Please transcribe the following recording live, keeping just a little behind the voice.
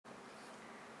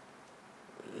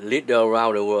leader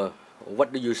around the world,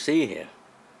 what do you see here?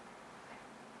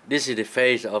 This is the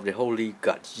face of the Holy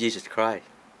God, Jesus Christ,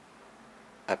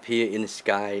 appear in the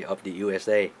sky of the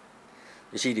USA.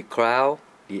 You see the crown,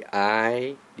 the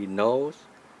eye, the nose,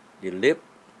 the lip,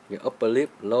 the upper lip,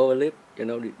 lower lip,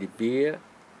 the beard.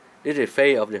 This is the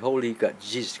face of the Holy God,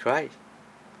 Jesus Christ.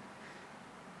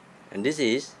 And this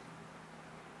is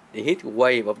the heat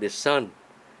wave of the sun.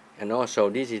 And also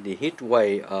this is the heat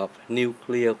wave of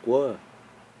nuclear war.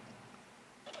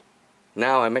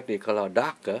 Now I make the color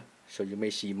darker so you may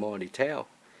see more detail.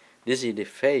 This is the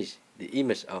face, the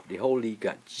image of the Holy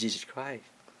God, Jesus Christ.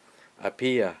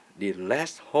 Appear the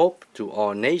last hope to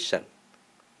all nations.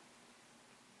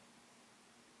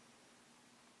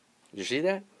 You see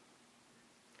that?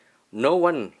 No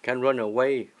one can run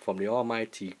away from the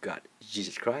Almighty God,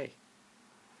 Jesus Christ.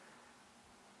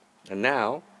 And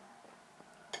now,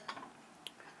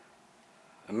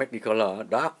 I make the color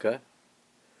darker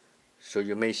so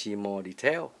you may see more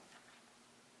detail.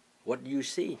 What do you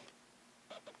see?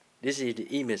 This is the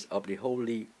image of the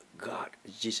Holy God,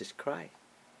 Jesus Christ.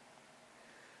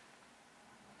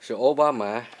 So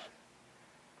Obama,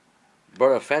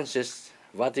 Brother Francis,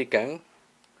 Vatican,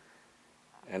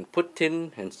 and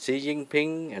Putin, and Xi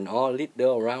Jinping, and all leaders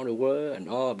around the world, and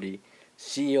all of the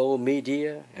CEO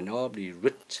media, and all of the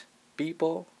rich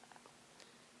people,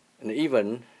 and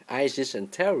even ISIS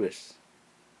and terrorists,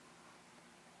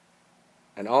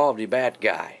 and all of the bad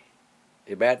guy,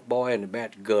 the bad boy and the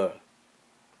bad girl.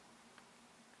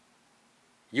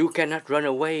 You cannot run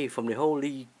away from the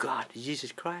Holy God,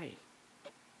 Jesus Christ.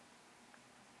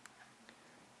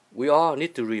 We all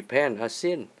need to repent our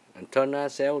sin and turn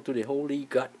ourselves to the Holy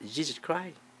God, Jesus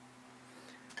Christ.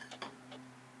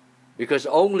 Because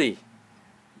only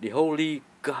the Holy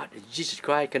God, Jesus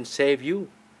Christ, can save you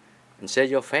and save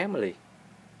your family,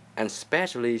 and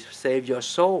especially save your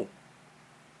soul.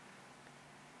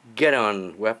 Get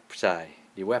on the website,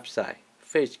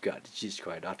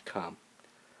 faithgodjesuschrist.com.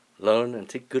 Learn and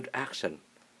take good action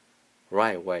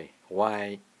right away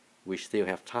while we still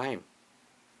have time.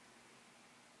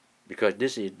 Because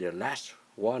this is the last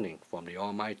warning from the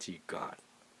Almighty God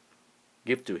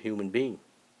give to human being.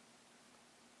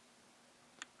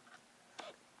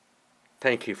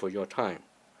 Thank you for your time.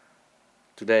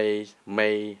 Today is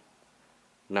May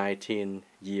 19,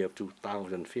 year of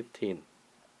 2015.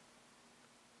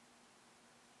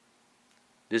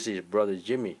 This is Brother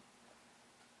Jimmy,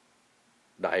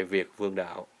 Đại Việt Vương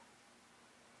Đạo.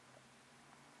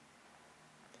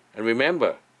 And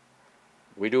remember,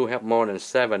 we do have more than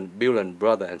 7 billion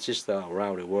brothers and sisters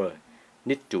around the world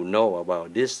need to know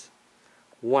about this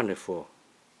wonderful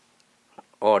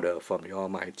order from the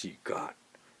Almighty God.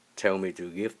 Tell me to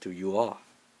give to you all.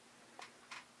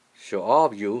 So all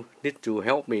of you need to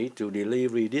help me to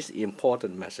deliver this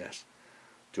important message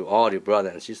to all the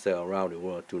brothers and sisters around the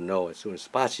world to know as soon as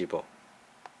possible.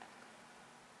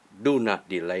 Do not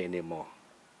delay anymore.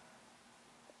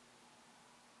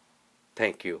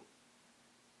 Thank you.